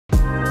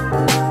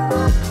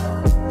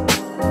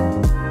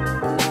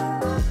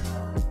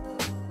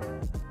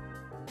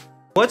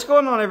What's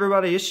going on,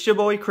 everybody? It's your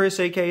boy Chris,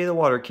 aka the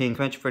Water King,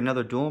 coming for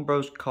another Dueling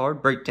Bros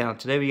card breakdown.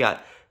 Today we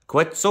got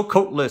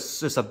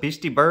Quetzalcoatlus. It's a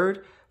beastie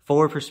bird,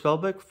 4 per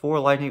spellbook, 4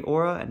 lightning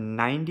aura, and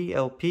 90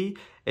 LP.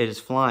 It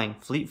is flying,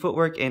 fleet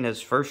footwork, and his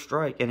first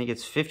strike, and it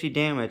gets 50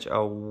 damage,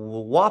 a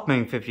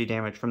whopping 50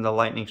 damage from the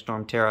Lightning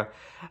Storm Terra.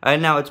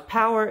 And now its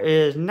power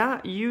is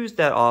not used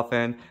that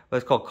often, but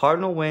it's called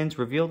Cardinal Winds.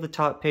 Reveal the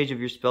top page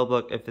of your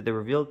spellbook. If the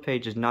revealed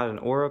page is not an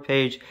aura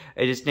page,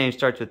 its name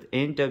starts with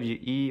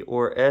NWE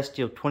or S.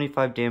 Deal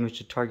 25 damage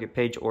to target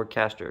page or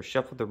caster.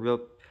 Shuffle the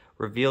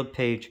revealed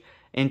page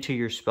into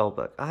your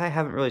spellbook. I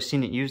haven't really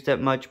seen it used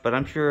that much, but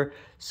I'm sure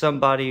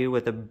somebody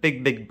with a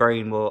big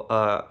brain will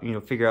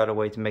figure out a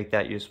way to make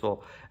that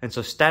useful. And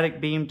so Static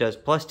Beam does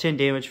plus 10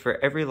 damage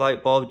for every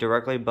light bulb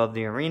directly above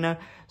the arena.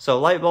 So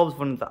light bulb is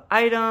one of the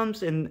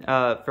items in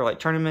for like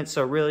tournaments.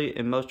 So really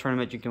in most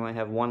tournaments you can only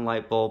have 1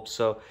 light bulb,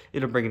 so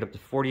it'll bring it up to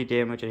 40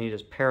 damage, and he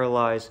does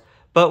paralyze.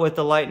 But with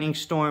the Lightning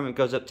Storm it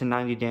goes up to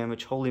 90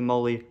 damage. Holy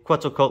moly,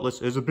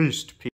 Quetzalcoatlus is a beast.